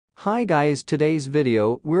Hi guys, today's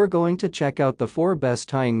video we're going to check out the 4 best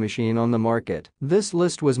tying machine on the market. This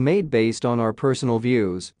list was made based on our personal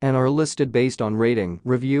views and are listed based on rating,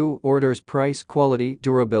 review, orders, price, quality,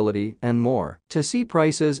 durability, and more. To see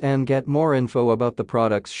prices and get more info about the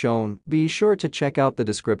products shown, be sure to check out the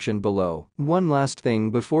description below. One last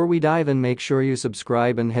thing before we dive in, make sure you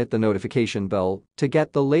subscribe and hit the notification bell to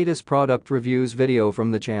get the latest product reviews video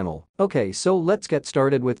from the channel. Okay, so let's get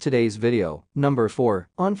started with today's video. Number 4.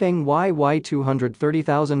 Onnfang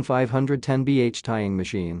YY230510BH Tying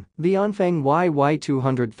Machine. The Onnfang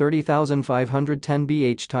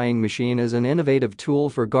YY230510BH Tying Machine is an innovative tool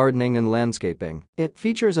for gardening and landscaping. It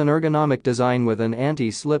features an ergonomic design with an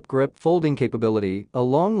anti-slip grip folding capability, a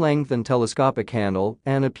long length and telescopic handle,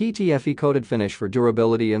 and a PTFE-coated finish for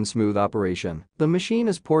durability and smooth operation. The machine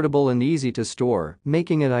is portable and easy to store,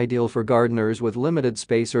 making it ideal for gardeners with limited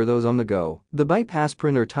space or those on the go. The bypass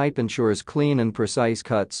printer type ensures clean and precise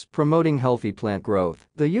cuts, promoting healthy plant growth.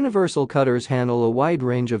 The universal cutters handle a wide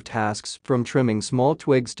range of tasks, from trimming small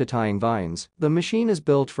twigs to tying vines. The machine is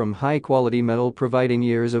built from high-quality metal, providing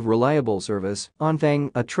years of reliable service. Onnfang,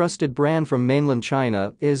 a trusted brand from mainland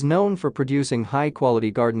China, is known for producing high-quality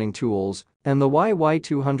gardening tools, and the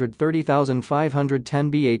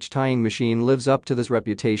YY230510BH tying machine lives up to this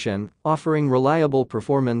reputation, offering reliable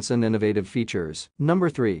performance and innovative features. Number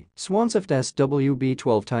 3. SWANSOFT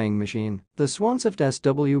SWB12 Tying Machine. The SWANSOFT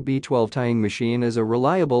SWB12 tying machine is a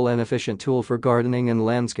reliable and efficient tool for gardening and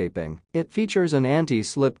landscaping. It features an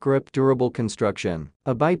anti-slip grip durable construction,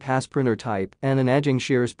 a bypass printer type, and an edging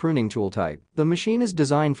shears pruning tool type. The machine is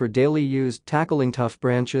designed for daily use, tackling tough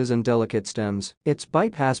branches and delicate stems. Its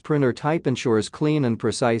bypass printer type ensures clean and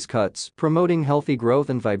precise cuts, promoting healthy growth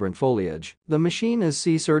and vibrant foliage. The machine is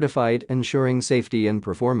CE certified, ensuring safety and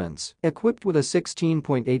performance. Equipped with a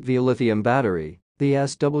 16.8V lithium battery, the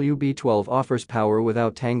SWB12 offers power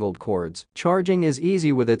without tangled cords. Charging is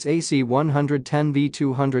easy with its AC 110V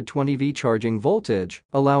 220V charging voltage,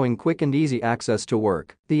 allowing quick and easy access to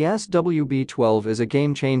work. The SWB12 is a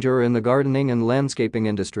game changer in the gardening and landscaping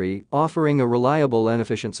industry, offering a reliable and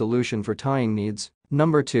efficient solution for tying needs.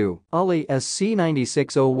 Number 2. Oloey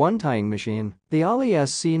SC9601 Tying Machine. The Oloey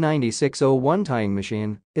SC9601 tying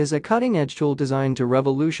machine is a cutting-edge tool designed to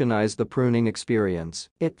revolutionize the pruning experience.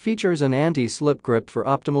 It features an anti-slip grip for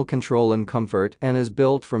optimal control and comfort and is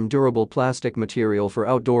built from durable plastic material for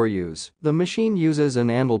outdoor use. The machine uses an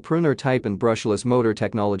anvil pruner type and brushless motor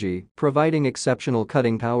technology, providing exceptional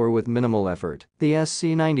cutting power with minimal effort. The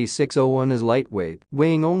SC9601 is lightweight,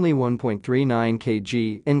 weighing only 1.39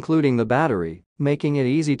 kg, including the battery, making it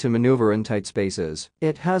easy to maneuver in tight spaces.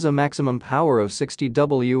 It has a maximum power of 60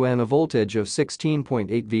 W and a voltage of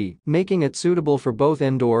 16.8V, making it suitable for both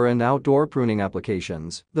indoor and outdoor pruning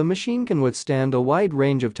applications. The machine can withstand a wide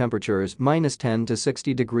range of temperatures, -10 to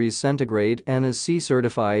 60 degrees centigrade, and is CE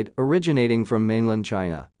certified, originating from mainland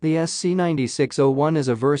China. The SC9601 is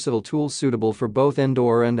a versatile tool suitable for both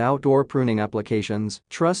indoor and outdoor pruning applications.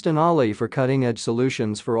 Trust an Oloey for cutting-edge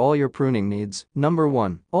solutions for all your pruning needs. Number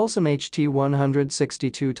 1. Allsome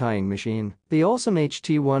HT162 Tying Machine. The Allsome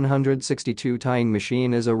HT162 tying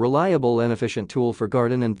machine is a reliable and efficient tool for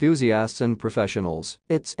garden enthusiasts and professionals.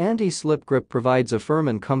 Its anti-slip grip provides a firm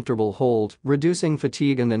and comfortable hold, reducing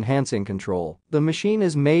fatigue and enhancing control. The machine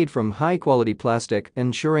is made from high-quality plastic,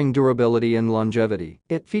 ensuring durability and longevity.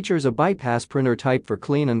 It features a bypass printer type for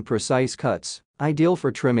clean and precise cuts, ideal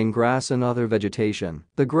for trimming grass and other vegetation.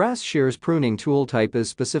 The grass shears pruning tool type is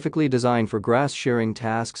specifically designed for grass shearing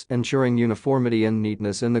tasks, ensuring uniformity and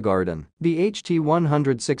neatness in the garden. The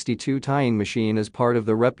HT162 tying machine is part of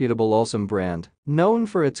the reputable Allsome brand, known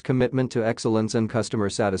for its commitment to excellence and customer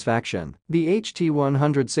satisfaction. The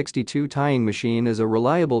HT162 tying machine is a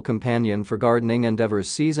reliable companion for gardening endeavors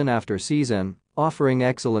season after season, offering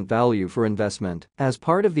excellent value for investment. As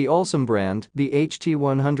part of the Allsome brand, the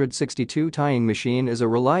HT162 tying machine is a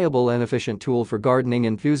reliable and efficient tool for gardening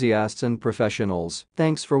enthusiasts and professionals.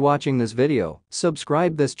 Thanks for watching this video.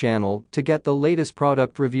 Subscribe this channel to get the latest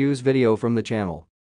product reviews video from the channel.